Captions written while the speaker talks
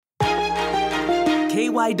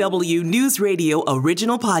KYW News Radio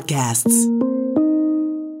original podcasts.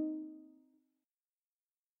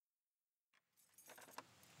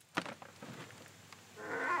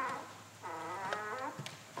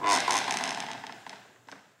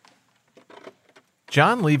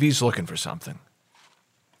 John Levy's looking for something.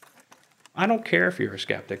 I don't care if you're a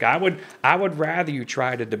skeptic. I would rather you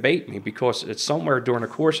try to debate me, because it's somewhere during the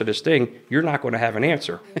course of this thing, you're not going to have an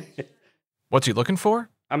answer. What's he looking for?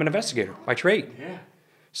 I'm an investigator by trade. Yeah.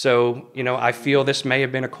 So, I feel this may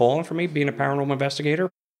have been a calling for me, being a paranormal investigator.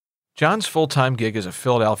 John's full-time gig is a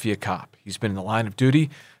Philadelphia cop. He's been in the line of duty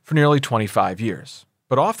for nearly 25 years.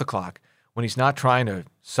 But off the clock, when he's not trying to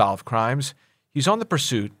solve crimes, he's on the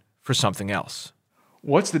pursuit for something else.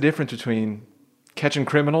 What's the difference between catching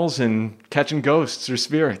criminals and catching ghosts or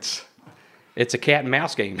spirits? It's a cat and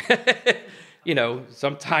mouse game.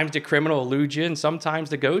 Sometimes the criminal eludes you and sometimes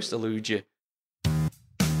the ghost eludes you.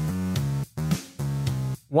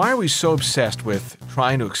 Why are we so obsessed with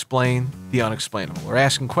trying to explain the unexplainable or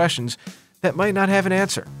asking questions that might not have an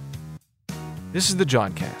answer? This is the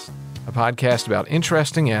Johncast, a podcast about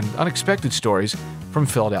interesting and unexpected stories from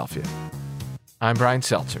Philadelphia. I'm Brian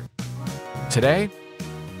Seltzer. Today,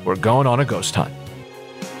 we're going on a ghost hunt.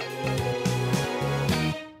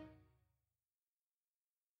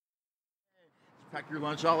 Pack your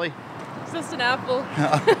lunch, Ollie? Just an apple.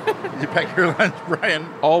 Did you pack your lunch, Brian?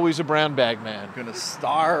 Always a brown bag man. I'm gonna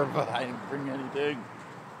starve. I didn't bring anything.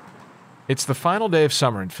 It's the final day of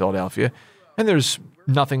summer in Philadelphia, and there's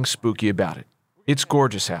nothing spooky about it. It's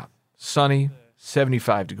gorgeous out, sunny,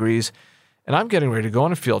 75 degrees, and I'm getting ready to go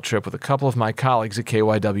on a field trip with a couple of my colleagues at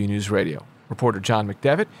KYW News Radio, reporter John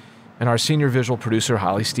McDevitt and our senior visual producer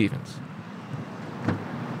Holly Stevens.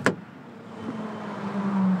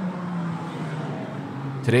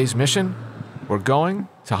 Today's mission, we're going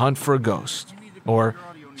to hunt for a ghost, or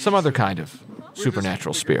some other kind of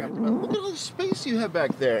supernatural spirit. Look at all the space you have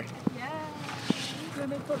back there. Yeah, I'm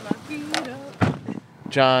gonna put my feet up.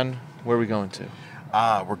 John, where are we going to?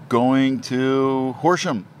 We're going to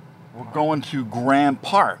Horsham. We're going to Graeme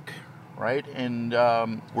Park, right? And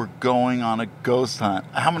we're going on a ghost hunt.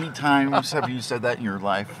 How many times have you said that in your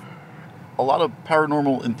life? A lot of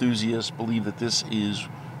paranormal enthusiasts believe that this is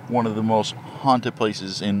one of the most haunted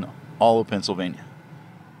places in all of Pennsylvania.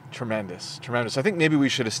 Tremendous. I think maybe we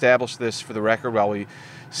should establish this for the record while we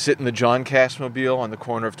sit in the Johncast mobile on the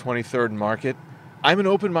corner of 23rd and Market. I'm an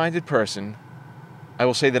open-minded person. I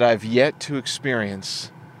will say that I've yet to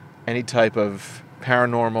experience any type of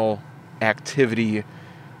paranormal activity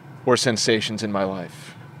or sensations in my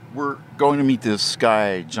life. We're going to meet this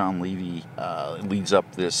guy, John Levy, leads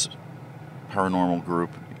up this paranormal group.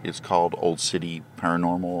 It's called Old City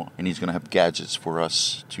Paranormal, and he's going to have gadgets for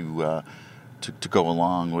us to go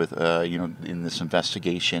along with, in this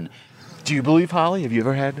investigation. Do you believe, Holly? Have you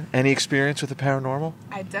ever had any experience with the paranormal?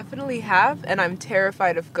 I definitely have, and I'm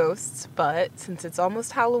terrified of ghosts, but since it's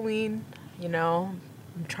almost Halloween, I'm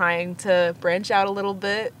trying to branch out a little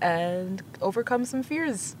bit and overcome some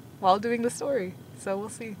fears while doing the story. So we'll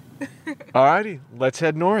see. Alrighty, let's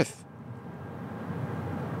head north.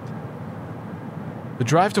 The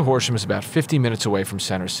drive to Horsham is about 50 minutes away from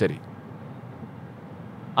Center City.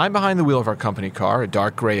 I'm behind the wheel of our company car, a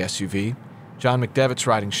dark gray SUV. John McDevitt's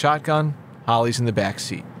riding shotgun. Holly's in the back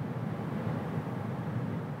seat.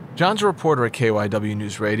 John's a reporter at KYW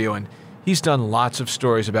News Radio, and he's done lots of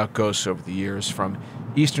stories about ghosts over the years, from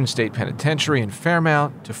Eastern State Penitentiary in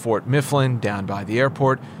Fairmount to Fort Mifflin down by the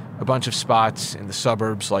airport, a bunch of spots in the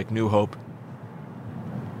suburbs like New Hope.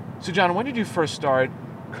 So, John, when did you first start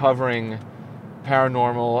covering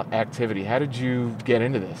paranormal activity? How did you get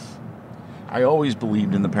into this? I always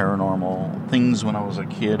believed in the paranormal. Things when I was a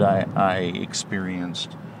kid I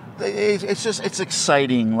experienced. It's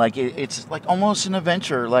exciting. It's like almost an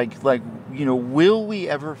adventure. Will we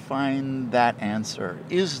ever find that answer?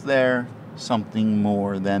 Is there something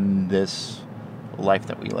more than this life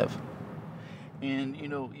that we live? And,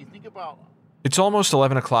 you think about... It's almost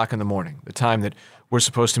 11 o'clock in the morning, the time that we're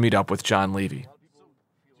supposed to meet up with John Levy.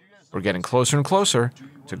 We're getting closer and closer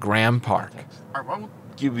to Graeme Park. I won't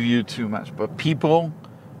give you too much, but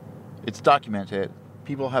it's documented,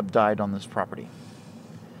 people have died on this property.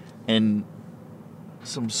 And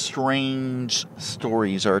some strange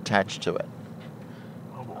stories are attached to it.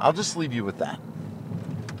 I'll just leave you with that.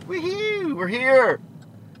 Woohoo! We're here!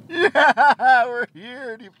 Yeah, we're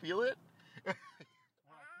here. Do you feel it?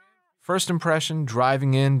 First impression,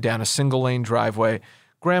 driving in down a single-lane driveway,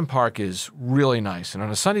 Graeme Park is really nice, and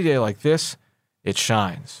on a sunny day like this, it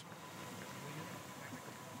shines.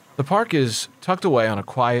 The park is tucked away on a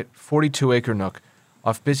quiet 42-acre nook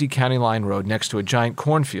off busy County Line Road next to a giant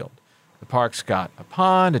cornfield, The park's got a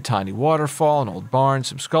pond, a tiny waterfall, an old barn,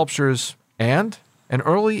 some sculptures, and an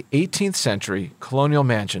early 18th century colonial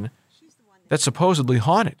mansion that's supposedly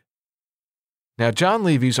haunted. Now, John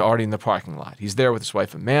Levy's already in the parking lot. He's there with his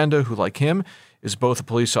wife Amanda, who, like him, is both a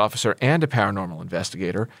police officer and a paranormal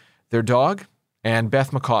investigator, their dog, and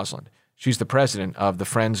Beth McCausland. She's the president of the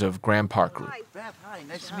Friends of Graeme Park group. Hi, Beth. Hi,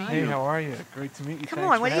 nice to meet Hey, you. how are you? Great to meet you. Come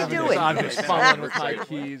Thanks on, for what are you having us. doing? I'm just fumbling with my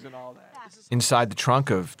keys and all that. Inside the trunk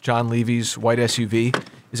of John Levy's white SUV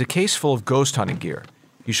is a case full of ghost hunting gear.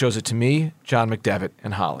 He shows it to me, John McDevitt,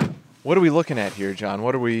 and Holly. What are we looking at here, John?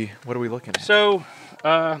 What are we looking at? So,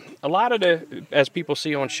 a lot of as people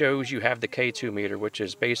see on shows, you have the K2 meter, which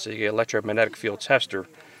is basically an electromagnetic field tester.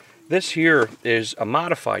 This here is a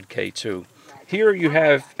modified K2. Here you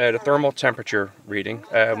have the thermal temperature reading.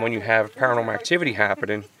 When you have paranormal activity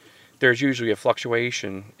happening, there's usually a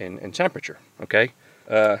fluctuation in temperature, okay?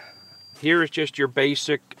 Here is just your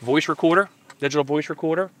basic voice recorder, digital voice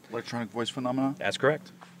recorder. Electronic voice phenomena? That's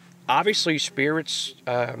correct. Obviously, spirits,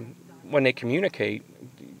 when they communicate,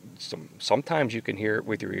 sometimes you can hear it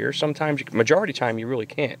with your ears. Sometimes, majority of the time, you really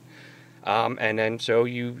can't. And then so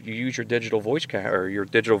you use your digital voice your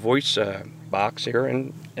digital voice box here.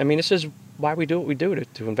 And I mean, this is why we do what we do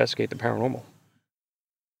to investigate the paranormal.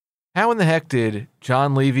 How in the heck did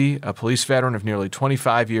John Levy, a police veteran of nearly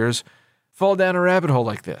 25 years, fall down a rabbit hole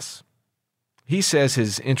like this? He says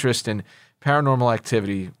his interest in paranormal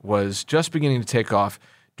activity was just beginning to take off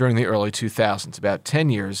during the early 2000s, about 10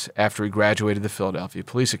 years after he graduated the Philadelphia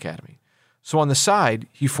Police Academy. So on the side,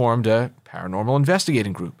 he formed a paranormal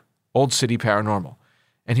investigating group, Old City Paranormal.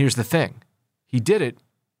 And here's the thing. He did it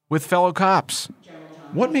with fellow cops.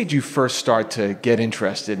 What made you first start to get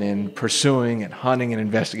interested in pursuing and hunting and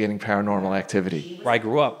investigating paranormal activity? Where I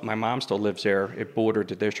grew up, my mom still lives there. It bordered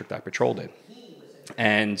the district I patrolled in.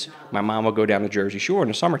 And my mom would go down to Jersey Shore in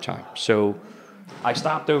the summertime. So I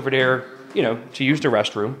stopped over there, to use the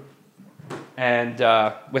restroom. And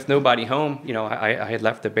with nobody home, I had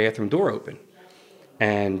left the bathroom door open.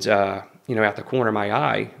 And, out the corner of my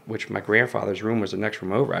eye, which my grandfather's room was the next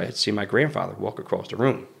room over, I had seen my grandfather walk across the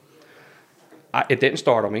room. It didn't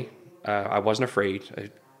startle me. I wasn't afraid.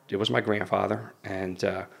 It was my grandfather, and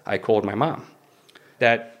I called my mom.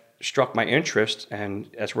 That struck my interest, and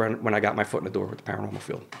that's when I got my foot in the door with the paranormal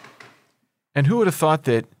field. And who would have thought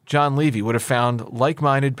that John Levy would have found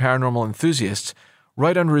like-minded paranormal enthusiasts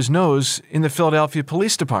right under his nose in the Philadelphia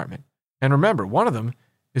Police Department? And remember, one of them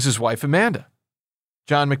is his wife, Amanda.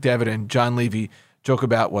 John McDevitt and John Levy joke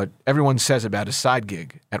about what everyone says about his side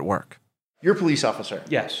gig at work. You're a police officer.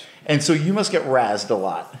 Yes. And so you must get razzed a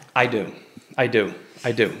lot. I do.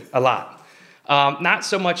 A lot. Not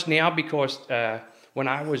so much now because when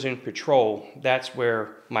I was in patrol, that's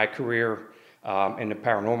where my career in the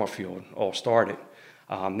paranormal field all started.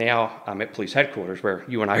 Now I'm at police headquarters where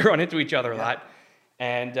you and I run into each other a lot.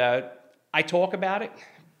 And I talk about it,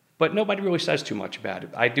 but nobody really says too much about it.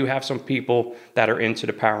 I do have some people that are into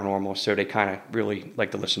the paranormal, so they kind of really like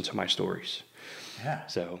to listen to my stories. Yeah.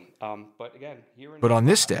 So, but again, But on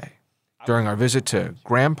this day, during our visit to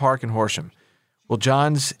Graeme Park in Horsham, will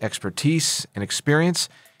John's expertise and experience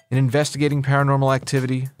in investigating paranormal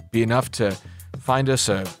activity be enough to find us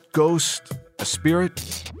a ghost, a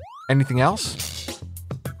spirit, anything else?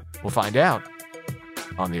 We'll find out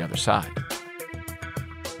on the other side.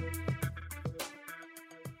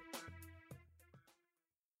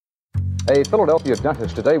 A Philadelphia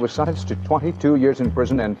dentist today was sentenced to 22 years in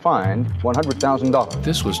prison and fined $100,000.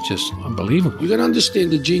 This was just unbelievable. You got to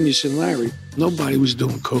understand the genius in Larry. Nobody was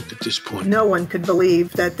doing coke at this point. No one could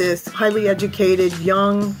believe that this highly educated,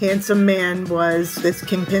 young, handsome man was this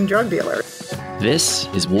kingpin drug dealer. This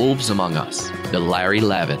is Wolves Among Us, the Larry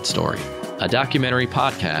Lavin story, a documentary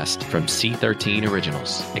podcast from C13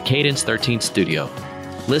 Originals, a Cadence 13 studio.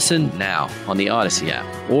 Listen now on the Odyssey app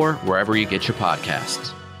or wherever you get your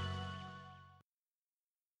podcasts.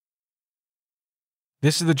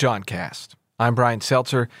 This is the Johncast. I'm Brian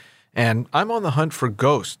Seltzer, and I'm on the hunt for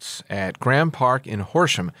ghosts at Graeme Park in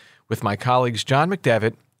Horsham with my colleagues John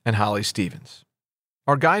McDevitt and Holly Stevens.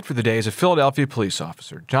 Our guide for the day is a Philadelphia police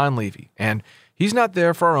officer, John Levy, and he's not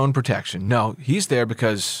there for our own protection. No, he's there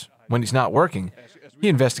because when he's not working, he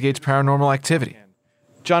investigates paranormal activity.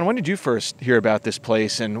 John, when did you first hear about this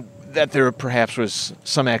place and that there perhaps was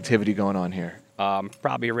some activity going on here?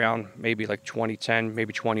 Probably around maybe like 2010,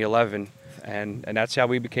 maybe 2011. And that's how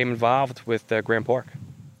we became involved with Graeme Park.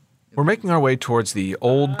 We're making our way towards the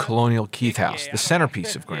old colonial Keith House, the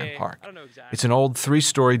centerpiece of Graeme Park. It's an old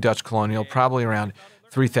 3-story Dutch colonial, probably around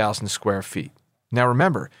 3,000 square feet. Now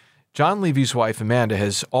remember, John Levy's wife Amanda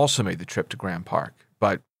has also made the trip to Graeme Park,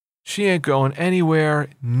 but She ain't going anywhere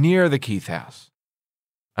near the Keith house.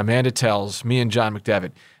 Amanda tells me and John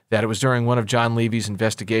McDevitt that it was during one of John Levy's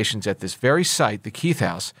investigations at this very site, the Keith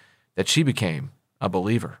house, that she became a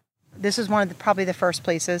believer. This is one of probably the first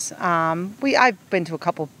places. I've been to a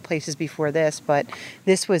couple places before this, but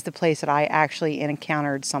this was the place that I actually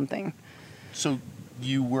encountered something. So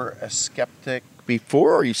you were a skeptic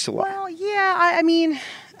before, or you still are? Well, yeah. I mean,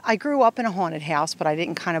 I grew up in a haunted house, but I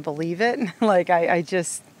didn't kind of believe it. Like, I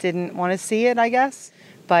just didn't want to see it, I guess.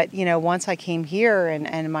 But, you know, once I came here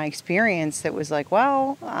and my experience, it was like,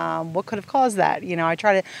 well, what could have caused that? You know,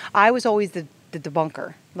 I was always the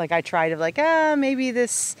debunker. Like, I tried to maybe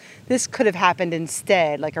this could have happened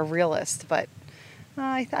instead, like a realist. But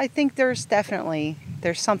I think there's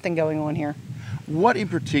something going on here. What in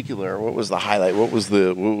particular? What was the highlight? What was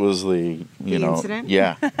the incident?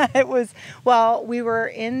 Yeah. It was, well, we were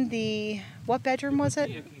in what bedroom was it?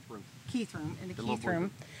 Keith room. In the Keith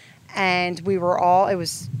room. And we were it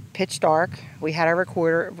was pitch dark. We had our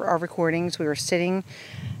recordings. We were sitting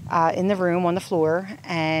in the room on the floor.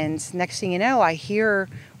 And next thing you know, I hear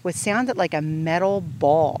what sounded like a metal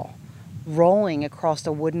ball rolling across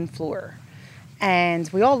the wooden floor. And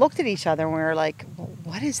we all looked at each other and we were like, well,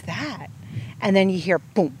 what is that? And then you hear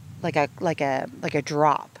boom, like a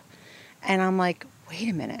drop. And I'm like, wait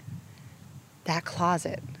a minute, that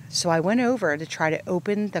closet. So I went over to try to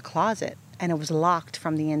open the closet, and it was locked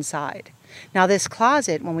from the inside. Now, this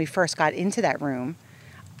closet, when we first got into that room,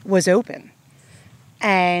 was open.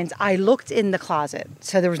 And I looked in the closet.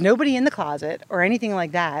 So there was nobody in the closet or anything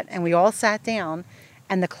like that. And we all sat down,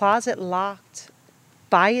 and the closet locked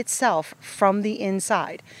by itself from the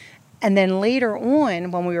inside. And then later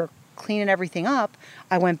on, when we were cleaning everything up,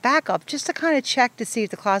 I went back up just to kind of check to see if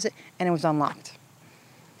the closet, and it was unlocked.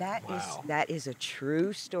 That is a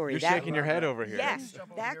true story. You're shaking your head over here. Yes,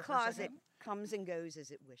 that closet comes and goes as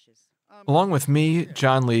it wishes. Along with me,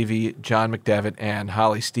 John Levy, John McDevitt, and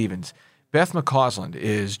Holly Stevens, Beth McCausland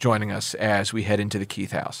is joining us as we head into the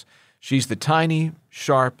Keith house. She's the tiny,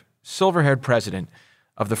 sharp, silver-haired president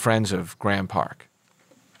of the Friends of Graeme Park.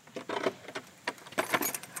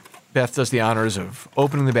 Beth does the honors of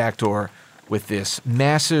opening the back door with this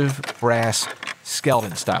massive brass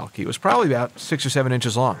skeleton-style key. It was probably about 6 or 7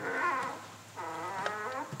 inches long.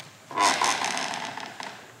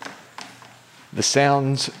 The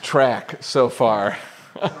sounds track so far.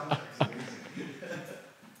 I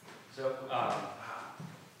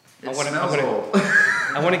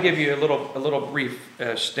want to give you a little brief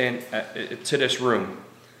stand to this room.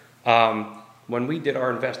 When we did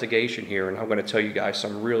our investigation here, and I'm going to tell you guys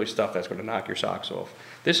some really stuff that's going to knock your socks off.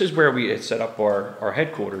 This is where we had set up our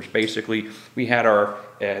headquarters. Basically, we had our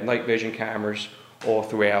night vision cameras all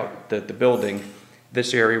throughout the building.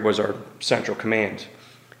 This area was our central command.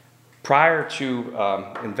 Prior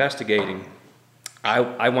to investigating,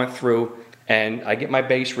 I went through and I get my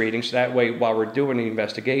base readings. So that way, while we're doing the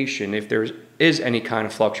investigation, if there is any kind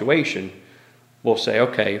of fluctuation, we'll say,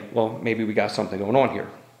 okay, well, maybe we got something going on here.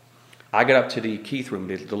 I get up to the Keith room,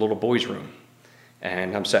 the little boys' room,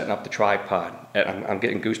 and I'm setting up the tripod. I'm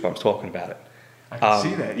getting goosebumps talking about it. I can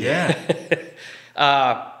see that, yeah.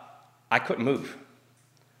 I couldn't move.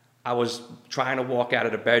 I was trying to walk out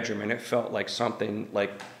of the bedroom, and it felt like something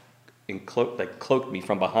cloaked me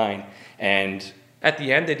from behind. And at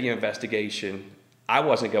the end of the investigation, I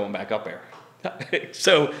wasn't going back up there.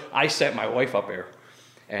 So I sent my wife up there,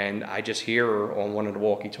 and I just hear her on one of the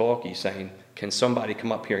walkie-talkies saying, "Can somebody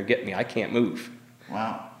come up here and get me? I can't move."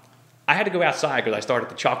 Wow. I had to go outside because I started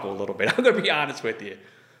to chuckle a little bit. I'm going to be honest with you.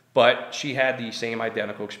 But she had the same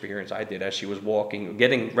identical experience I did as she was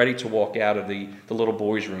getting ready to walk out of the little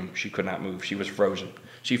boys' room. She could not move. She was frozen.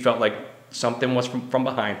 She felt like something was from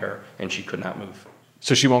behind her, and she could not move.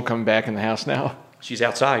 So she won't come back in the house now? She's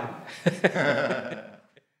outside.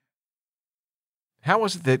 How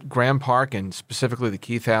was it that Graeme Park, and specifically the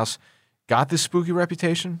Keith house, got this spooky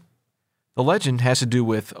reputation? The legend has to do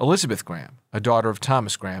with Elizabeth Graeme, a daughter of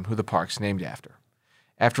Thomas Graeme, who the park's named after.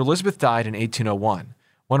 After Elizabeth died in 1801,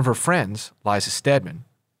 one of her friends, Liza Stedman,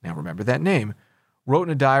 now remember that name, wrote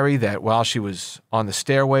in a diary that while she was on the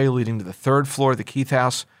stairway leading to the 3rd floor of the Keith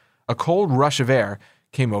house, a cold rush of air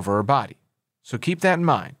came over her body. So keep that in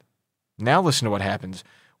mind. Now listen to what happens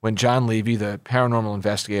when John Levy, the paranormal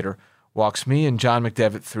investigator, walks me and John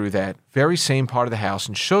McDevitt through that very same part of the house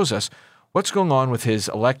and shows us what's going on with his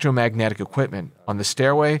electromagnetic equipment on the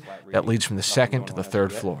stairway that leads from the 2nd to the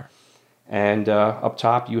 3rd floor. And up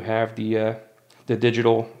top you have the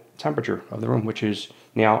digital temperature of the room, which is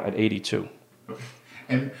now at 82.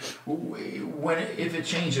 And if it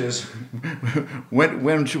changes,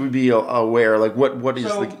 when should we be aware? Like what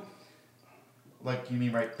is Like, you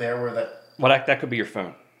mean right there where that... Well, that could be your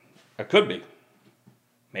phone. It could be.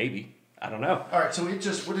 Maybe. I don't know. All right, so what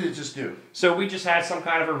did it just do? So we just had some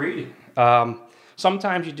kind of a reading.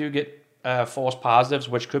 Sometimes you do get false positives,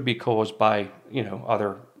 which could be caused by,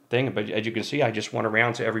 other things. But as you can see, I just went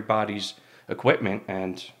around to everybody's equipment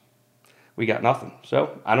and we got nothing.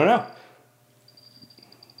 So, I don't know.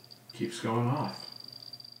 Keeps going off.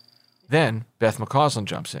 Then Beth McCausland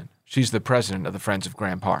jumps in. She's the president of the Friends of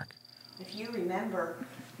Graeme Park. If you remember,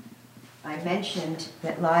 I mentioned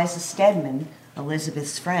that Liza Stedman,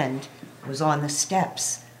 Elizabeth's friend, was on the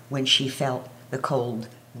steps when she felt the cold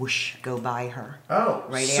whoosh go by her. Oh,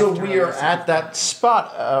 right so after we are Elizabeth. at that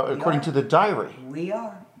spot, according to the diary. We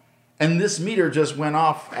are. And this meter just went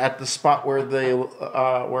off at the spot where they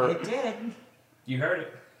were... It did. You heard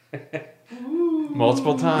it.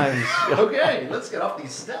 Multiple times. Okay, let's get off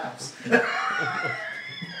these steps.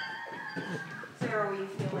 Sarah, were you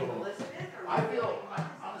feeling Elizabeth?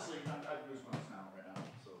 Honestly, I have goosebumps now, right now.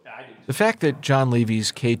 So. Yeah, I do. The fact that John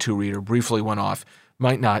Levy's K2 reader briefly went off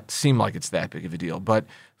might not seem like it's that big of a deal, but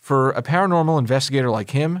for a paranormal investigator like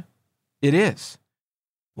him, it is.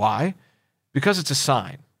 Why? Because it's a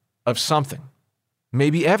sign of something,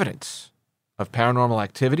 maybe evidence of paranormal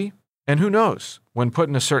activity, and who knows, when put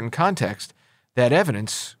in a certain context, that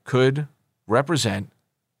evidence could represent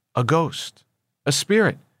a ghost, a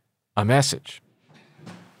spirit, a message.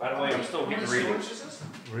 By the way, I'm still getting readings.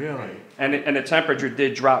 Really? And the temperature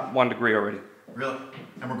did drop 1 degree already. Really?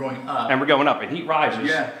 And we're going up. And we're going up, and heat rises.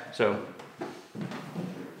 Yeah. So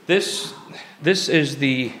this is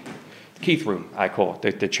the Keith room, I call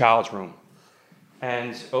it, the child's room.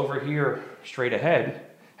 And over here, straight ahead,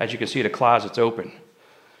 as you can see, the closet's open.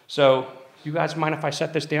 So, you guys mind if I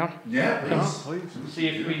set this down? Yeah, please. See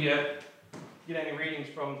if we get any readings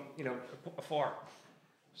from, afar.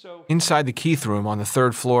 So Inside the Keith room on the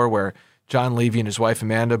 3rd floor, where John Levy and his wife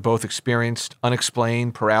Amanda both experienced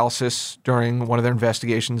unexplained paralysis during one of their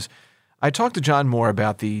investigations, I talked to John more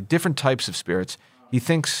about the different types of spirits he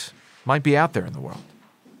thinks might be out there in the world.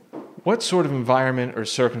 What sort of environment or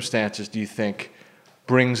circumstances do you think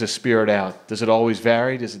brings a spirit out? Does it always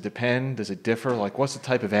vary? Does it depend? Does it differ? Like, what's the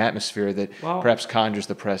type of atmosphere that perhaps conjures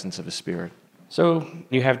the presence of a spirit? So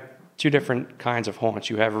you have 2 different kinds of haunts.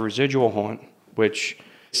 You have a residual haunt, which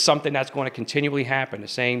is something that's going to continually happen the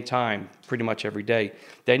same time pretty much every day.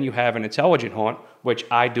 Then you have an intelligent haunt, which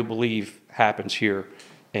I do believe happens here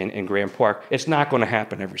in Graeme Park. It's not going to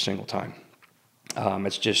happen every single time.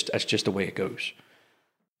 That's just the way it goes.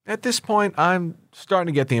 At this point, I'm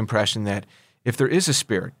starting to get the impression that if there is a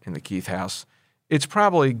spirit in the Keith house, it's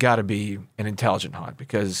probably got to be an intelligent haunt,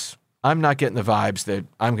 because I'm not getting the vibes that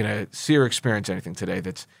I'm going to see or experience anything today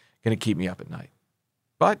that's going to keep me up at night.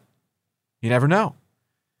 But you never know.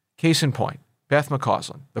 Case in point, Beth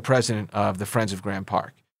McCausland, the president of the Friends of Graeme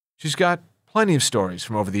Park. She's got plenty of stories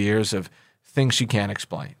from over the years of things she can't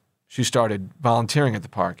explain. She started volunteering at the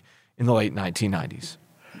park in the late 1990s.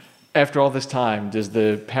 After all this time, does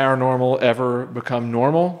the paranormal ever become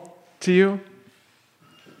normal to you?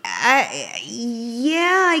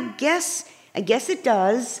 Yeah, I guess it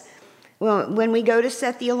does. Well, when we go to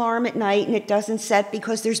set the alarm at night and it doesn't set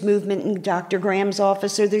because there's movement in Dr. Graham's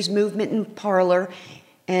office or there's movement in the parlor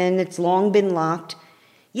and it's long been locked,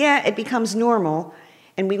 yeah, it becomes normal.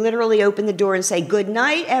 And we literally open the door and say, "Good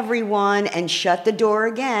night, everyone," and shut the door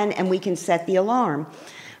again, and we can set the alarm.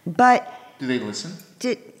 But... Do they listen?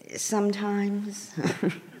 Sometimes.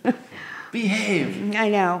 Behave. I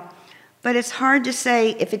know. But it's hard to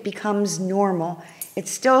say if it becomes normal. It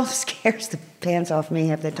still scares the pants off me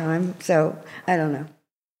half the time, so I don't know.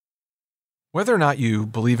 Whether or not you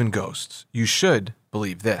believe in ghosts, you should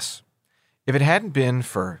believe this. If it hadn't been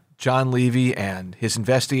for John Levy and his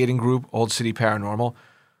investigating group, Old City Paranormal,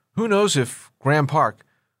 who knows if Graeme Park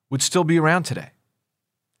would still be around today.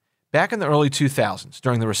 Back in the early 2000s,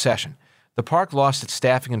 during the recession, the park lost its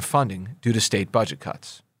staffing and funding due to state budget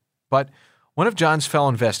cuts. But one of John's fellow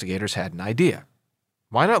investigators had an idea.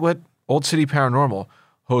 Why not let Old City Paranormal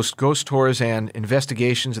host ghost tours and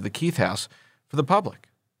investigations of the Keith House for the public?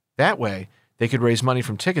 That way, they could raise money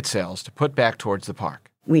from ticket sales to put back towards the park.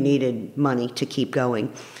 We needed money to keep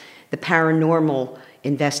going. The paranormal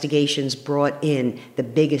investigations brought in the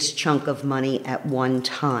biggest chunk of money at one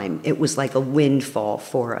time. It was like a windfall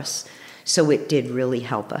for us. So it did really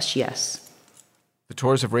help us, yes. The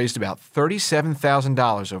tours have raised about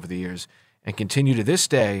 $37,000 over the years and continue to this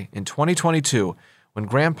day in 2022 when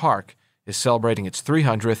Graeme Park is celebrating its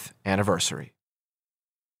 300th anniversary.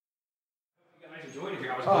 You guys enjoyed it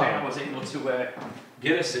here. I was glad I was able to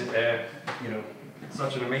get us It's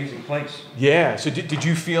such an amazing place. Yeah. So did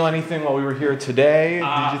you feel anything while we were here today?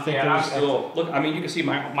 Did you think yeah, there was still look? I mean, you can see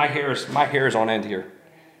my hair is on end here.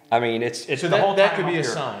 I mean, it's so the whole that time could be up a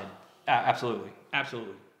here. sign. Absolutely.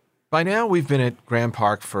 By now, we've been at Graeme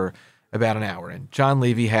Park for about an hour, and John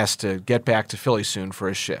Levy has to get back to Philly soon for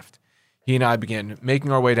his shift. He and I began making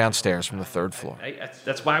our way downstairs from the third floor.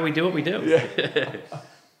 That's why we do what we do. Yeah.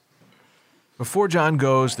 Before John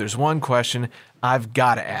goes, there's one question I've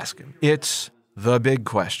got to ask him. It's the big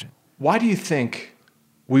question. Why do you think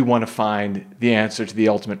we want to find the answer to the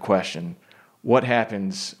ultimate question? What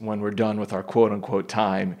happens when we're done with our quote-unquote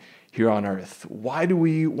time here on Earth? Why do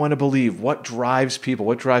we want to believe? What drives people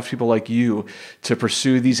like you to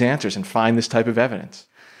pursue these answers and find this type of evidence?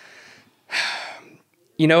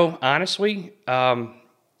 You know, honestly,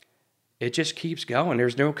 it just keeps going.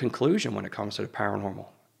 There's no conclusion when it comes to the paranormal.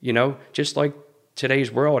 You know, just like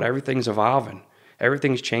today's world, everything's evolving,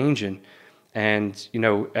 everything's changing. And, you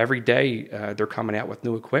know, every day they're coming out with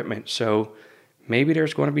new equipment. So maybe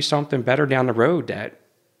there's going to be something better down the road that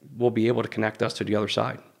will be able to connect us to the other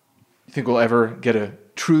side. You think we'll ever get a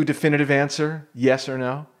true definitive answer, yes or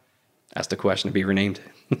no? That's the question to be renamed.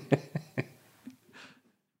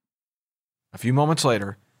 A few moments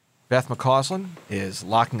later, Beth McCausland is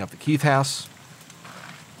locking up the Keith house.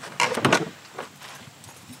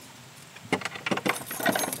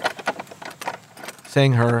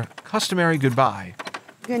 Saying her customary goodbye.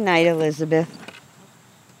 Good night, Elizabeth.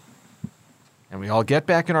 And we all get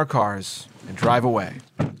back in our cars and drive away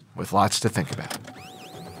with lots to think about.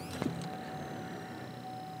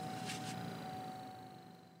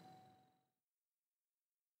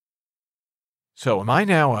 So, am I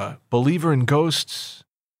now a believer in ghosts?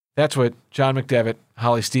 That's what John McDevitt,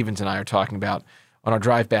 Holly Stevens, and I are talking about on our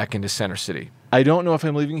drive back into Center City. I don't know if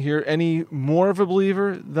I'm leaving here any more of a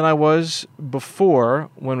believer than I was before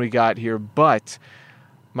when we got here, but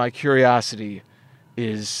my curiosity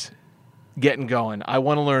is getting going. I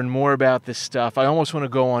want to learn more about this stuff. I almost want to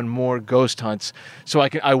go on more ghost hunts so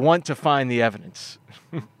I want to find the evidence.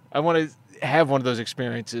 I want to have one of those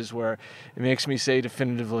experiences where it makes me say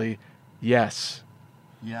definitively, yes.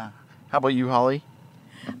 Yeah. How about you, Holly?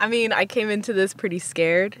 I mean, I came into this pretty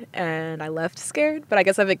scared, and I left scared, but I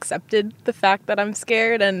guess I've accepted the fact that I'm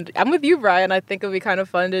scared, and I'm with you, Brian. I think it would be kind of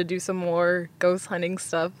fun to do some more ghost hunting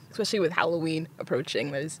stuff, especially with Halloween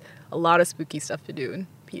approaching. There's a lot of spooky stuff to do in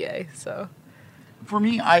PA, so... For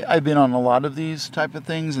me, I've been on a lot of these type of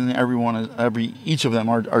things, and each of them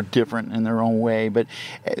are different in their own way. But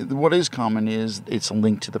what is common is it's a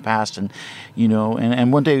link to the past, and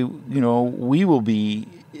and one day, we will be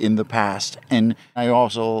in the past. And I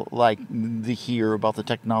also like to hear about the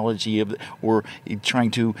technology or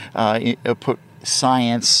trying to put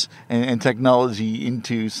science and technology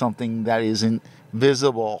into something that isn't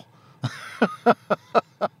visible.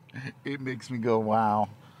 It makes me go, wow.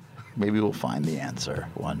 Maybe we'll find the answer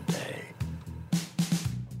one day.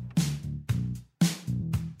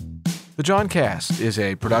 The John Cast is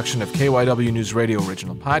a production of KYW News Radio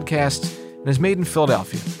original podcasts and is made in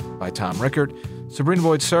Philadelphia by Tom Rickard, Sabrina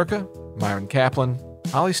Boyd-Circa, Myron Kaplan,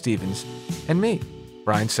 Holly Stevens, and me,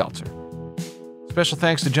 Brian Seltzer. Special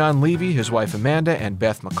thanks to John Levy, his wife Amanda, and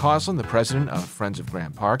Beth McCausland, the president of Friends of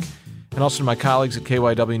Graeme Park, and also to my colleagues at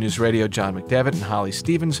KYW News Radio, John McDevitt and Holly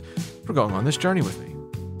Stevens, for going on this journey with me.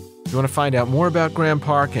 If you want to find out more about Graeme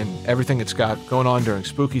Park and everything it's got going on during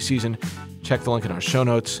spooky season, check the link in our show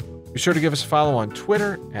notes. Be sure to give us a follow on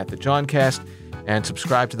Twitter at The JohnCast and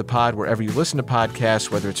subscribe to the pod wherever you listen to podcasts,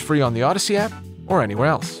 whether it's free on the Odyssey app or anywhere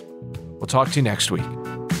else. We'll talk to you next week.